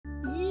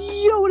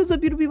What is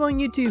up, beautiful people on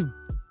YouTube?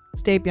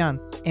 It's Tapion,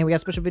 and we got a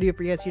special video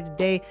for you guys here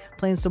today,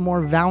 playing some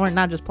more Valorant.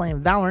 Not just playing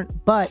Valorant,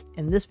 but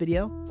in this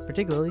video,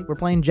 particularly, we're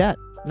playing Jett.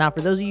 Now,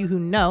 for those of you who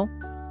know,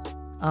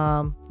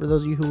 for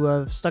those of you who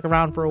have stuck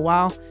around for a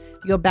while,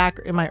 if you go back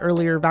in my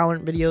earlier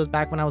Valorant videos,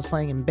 back when I was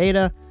playing in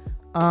beta,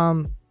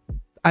 I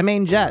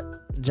mained Jett.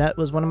 Jett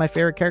was one of my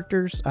favorite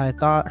characters. I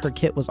thought her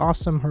kit was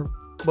awesome. Her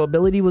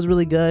mobility was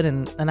really good,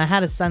 and I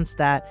had a sense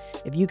that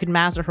if you could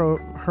master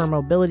her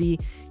mobility,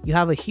 you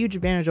have a huge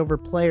advantage over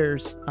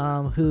players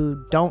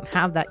who don't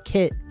have that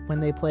kit when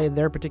they play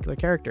their particular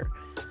character.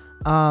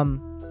 I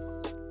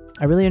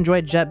really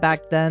enjoyed Jett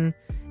back then,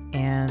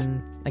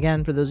 and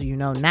again, for those of you who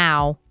know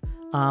now,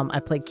 I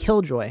play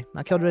Killjoy.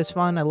 Now, Killjoy's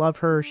fun. I love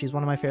her. She's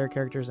one of my favorite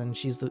characters, and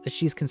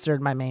she's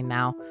considered my main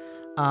now.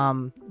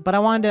 But I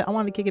wanted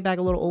to kick it back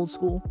a little old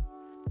school,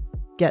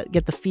 get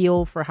the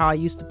feel for how I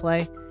used to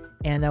play.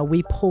 And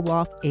we pulled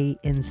off a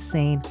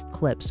insane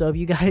clip. So if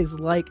you guys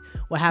like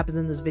what happens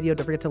in this video,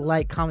 don't forget to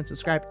like, comment,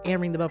 subscribe, and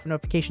ring the bell for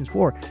notifications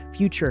for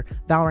future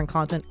Valorant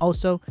content.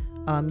 Also,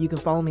 you can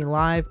follow me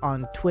live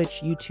on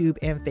Twitch, YouTube,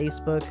 and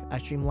Facebook. I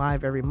stream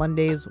live every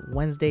Mondays,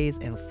 Wednesdays,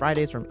 and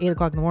Fridays from 8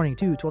 o'clock in the morning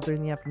to 12:30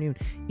 in the afternoon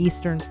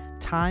Eastern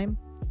time.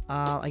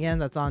 Again,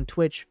 that's on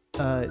Twitch,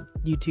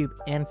 YouTube,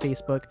 and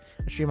Facebook.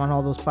 I stream on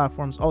all those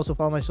platforms. Also,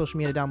 follow my social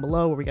media down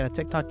below, where we got a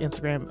TikTok,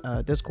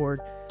 Instagram,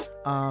 Discord,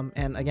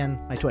 and again,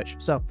 my Twitch.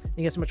 So, thank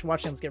you guys so much for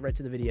watching. Let's get right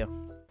to the video.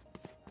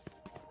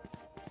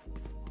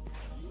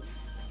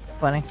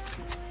 Planning.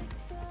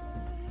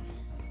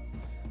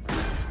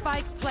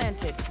 Spike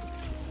planted.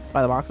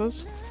 By the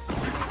boxes.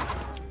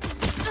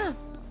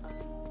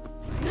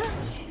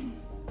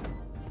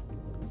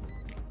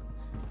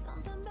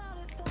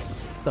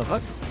 The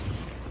fuck?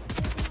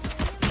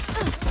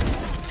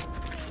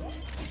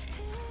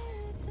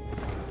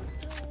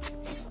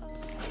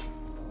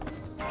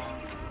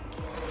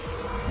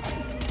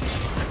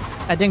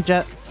 I think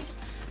Jett.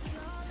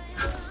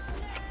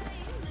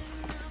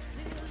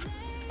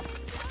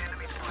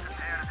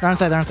 They're on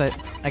site, they're on site.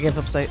 I gave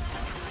up site.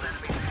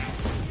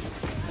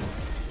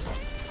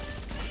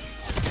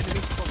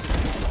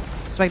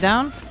 Spike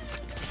down.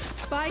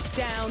 Spike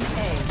down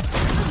A.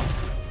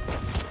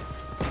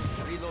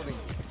 Reloading.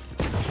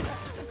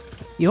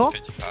 You hold?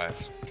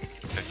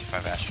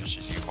 55 Astra,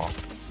 she's you hold.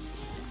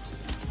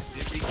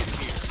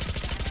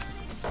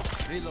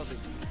 Reloading.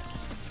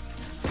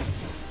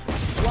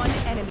 One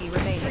enemy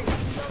remaining. What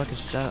the fuck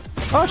is Jett?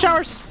 Oh,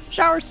 showers!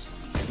 Showers!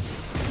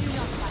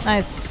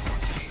 Nice.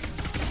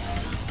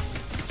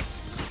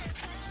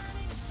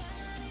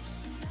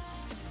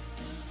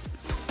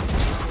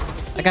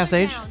 I got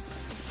Sage.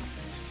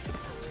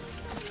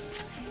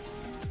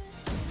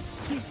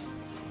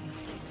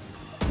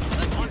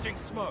 Launching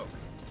smoke.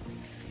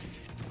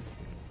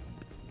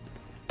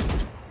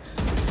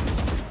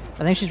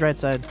 I think she's right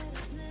side.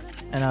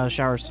 And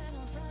showers.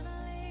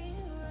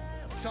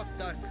 Shot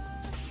dark.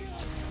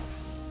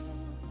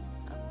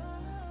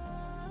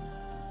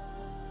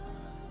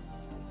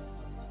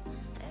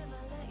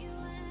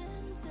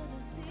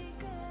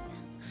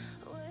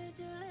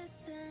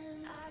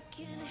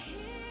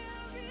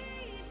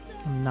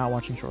 I'm not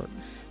watching short.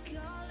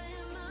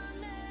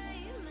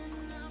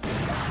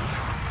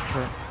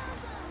 Short.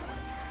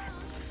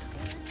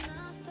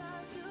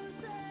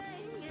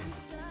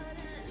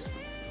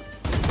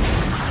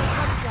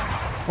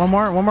 One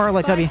more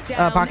like cubby.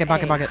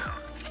 Pocket.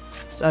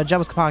 Jett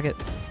was pocket.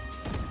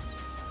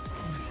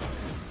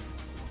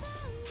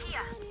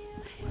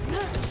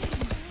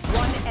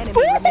 One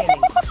enemy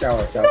remaining.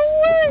 Shower.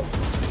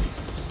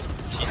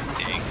 She's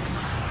dinged.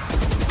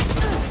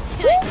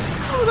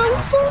 Oh, that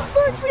was so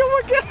sexy.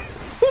 Oh my god.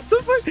 What the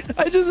fuck?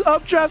 I just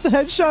updraft a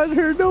headshot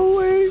her. No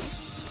way.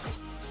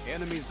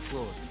 Enemies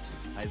close.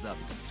 Eyes up.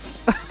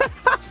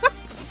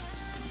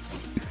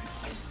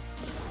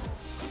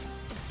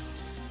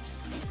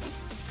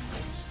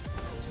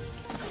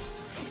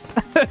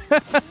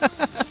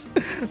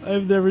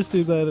 I've never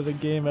seen that in a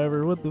game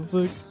ever. What the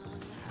fuck?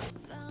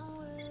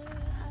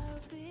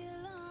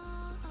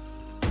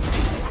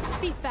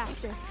 Be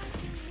faster.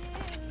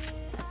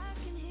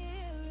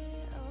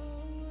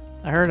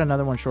 I heard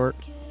another one short.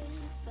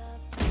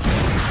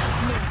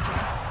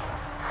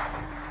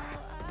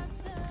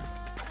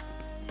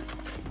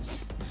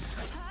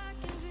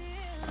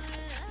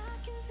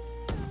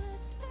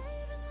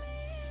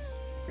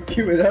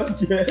 Give it up,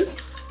 Jett.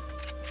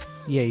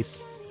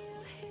 Yes.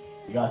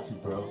 Got you,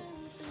 bro.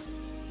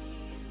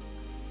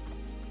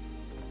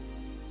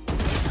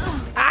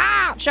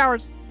 Ah!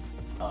 Showers!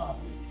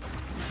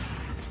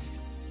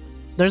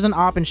 There's an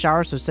op in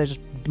shower, so Sage's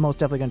most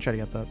definitely gonna try to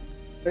get that.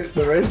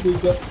 The rest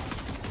is up.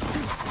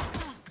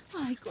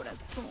 Ay,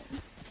 corazón.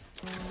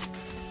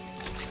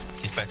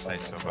 He's backside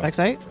so far.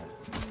 Backside.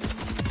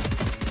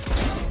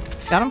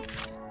 Got him?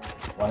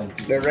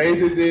 The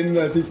race is in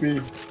the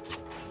TP.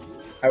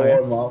 I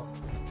wore him off.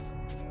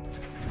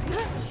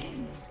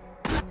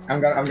 I'm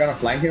gonna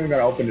flank him. I'm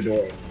gonna open the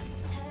door.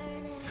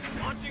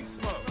 Launching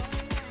smoke.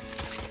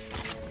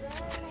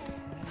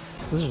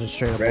 This is just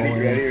straight up.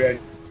 Ready.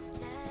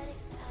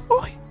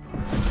 Oh.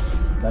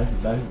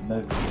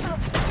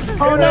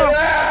 Oh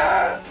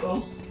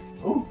no!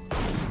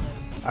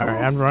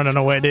 Alright, I'm running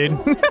away, dude.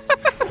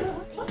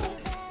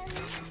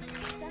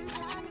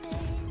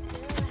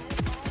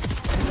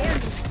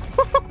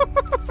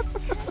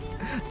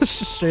 It's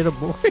just straight up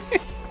boy.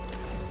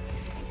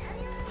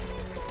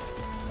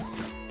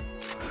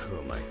 Who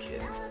am I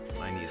kidding?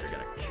 My knees are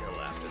gonna kill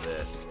after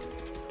this.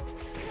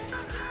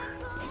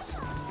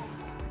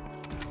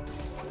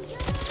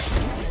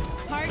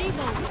 Party's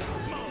over.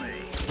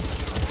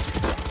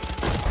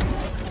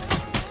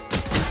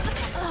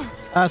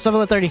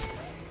 7 30.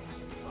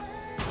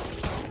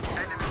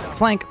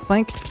 Flank.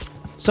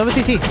 7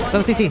 CT.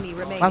 7 CT.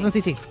 Last one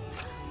CT.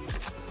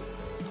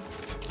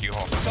 You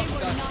hold.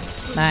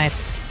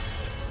 Nice.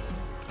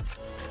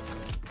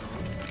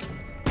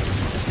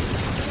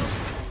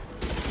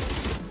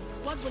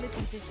 What will it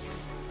be this time?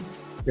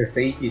 The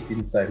Sage is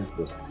inside of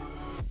the.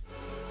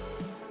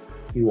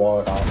 You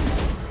are out.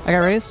 I got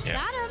raised. Yeah.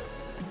 Got him.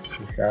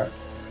 You shot.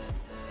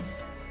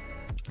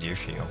 You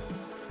feel.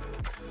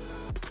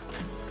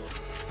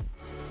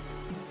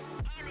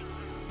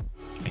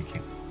 Thank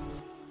you.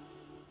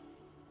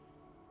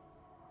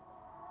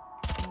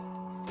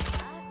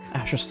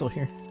 Asher's still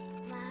here.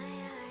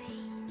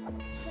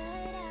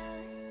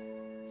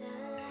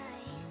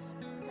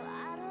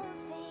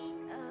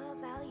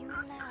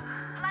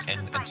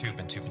 And tube.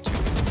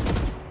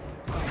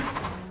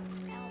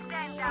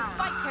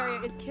 Spike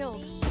carrier is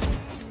killed.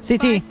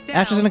 CT.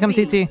 Asher's gonna come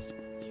CT.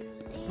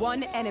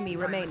 One enemy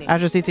remaining.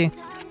 Asher CT.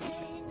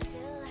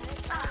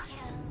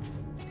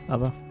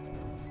 Elbow.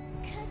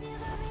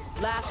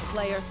 Last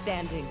player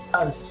standing.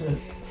 Oh shit.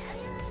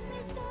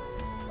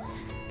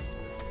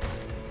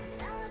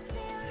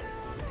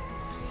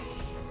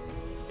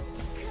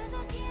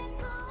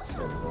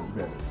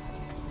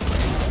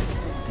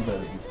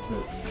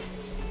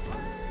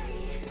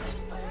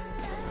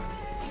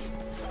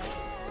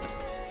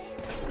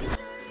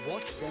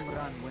 Watch them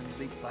run when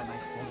lit by my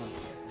sonar.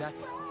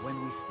 That's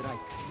when we strike.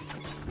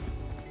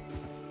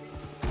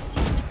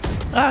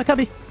 Ah,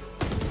 cubby.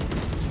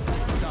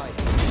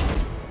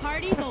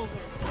 Party's over.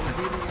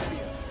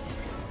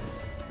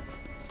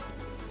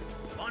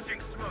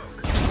 Launching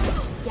smoke.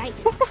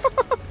 Yikes.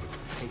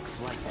 Take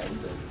flight.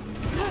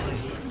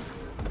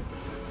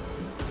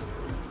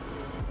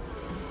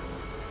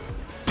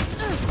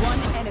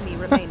 One enemy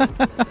remaining.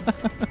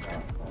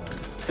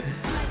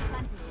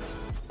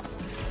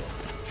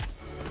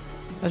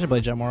 I should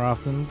play Jett more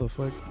often. The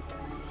fuck.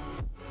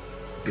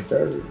 You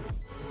started.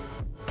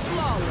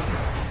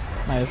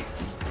 Flawless. Nice.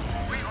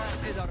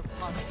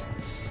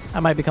 I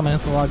might become an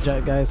instant log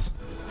Jett, guys.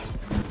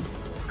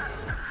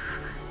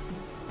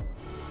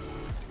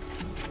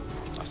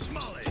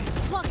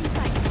 Blocking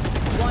sight.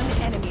 One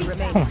enemy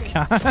remaining. Oh my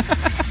god.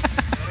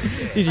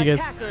 GG,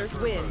 guys. Attackers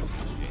win.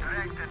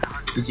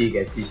 GG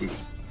guys, GG.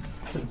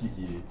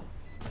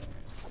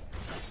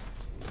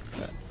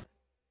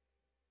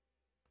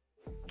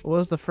 What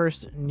was the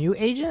first new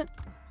agent?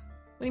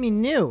 What do you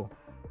mean new?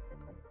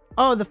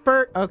 Oh, the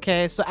first.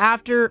 Okay, so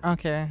after.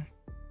 Okay.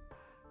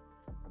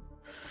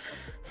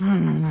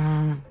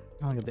 I'll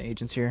look at the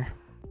agents here.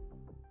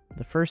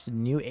 The first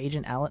new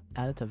agent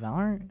added to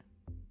Valorant?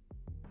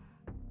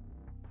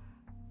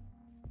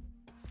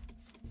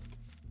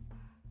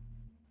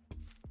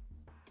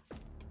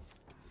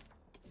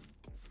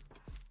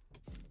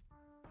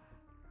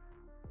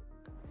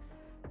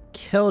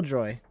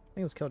 Killjoy. I think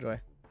it was Killjoy.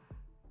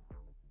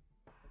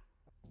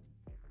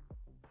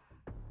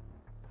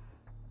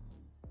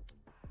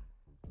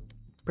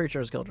 Pretty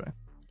sure it's Killjoy.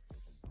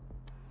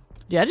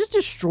 Yeah, I just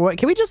destroyed.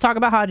 Can we just talk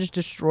about how I just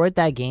destroyed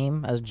that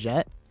game as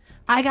Jett?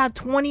 I got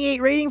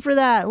 28 rating for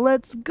that.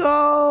 Let's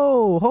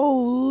go.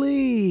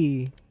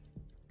 Holy.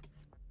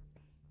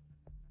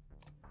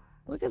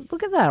 Look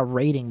at that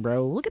rating,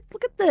 bro. Look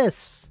at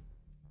this.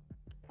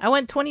 I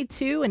went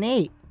 22 and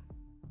 8.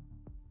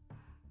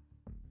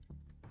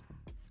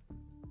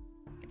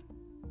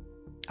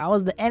 I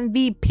was the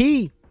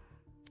MVP.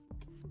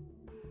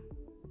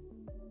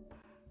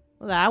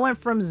 I went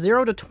from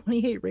 0 to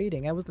 28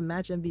 rating. I was the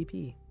match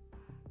MVP.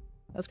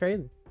 That's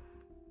crazy.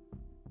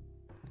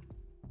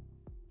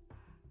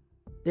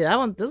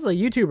 Dude, this is a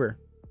YouTuber.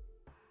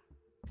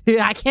 Dude,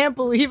 I can't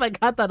believe I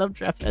got that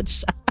updraft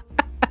headshot.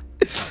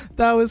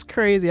 That was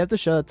crazy. I have to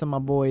show that to my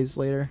boys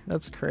later.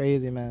 That's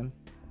crazy, man.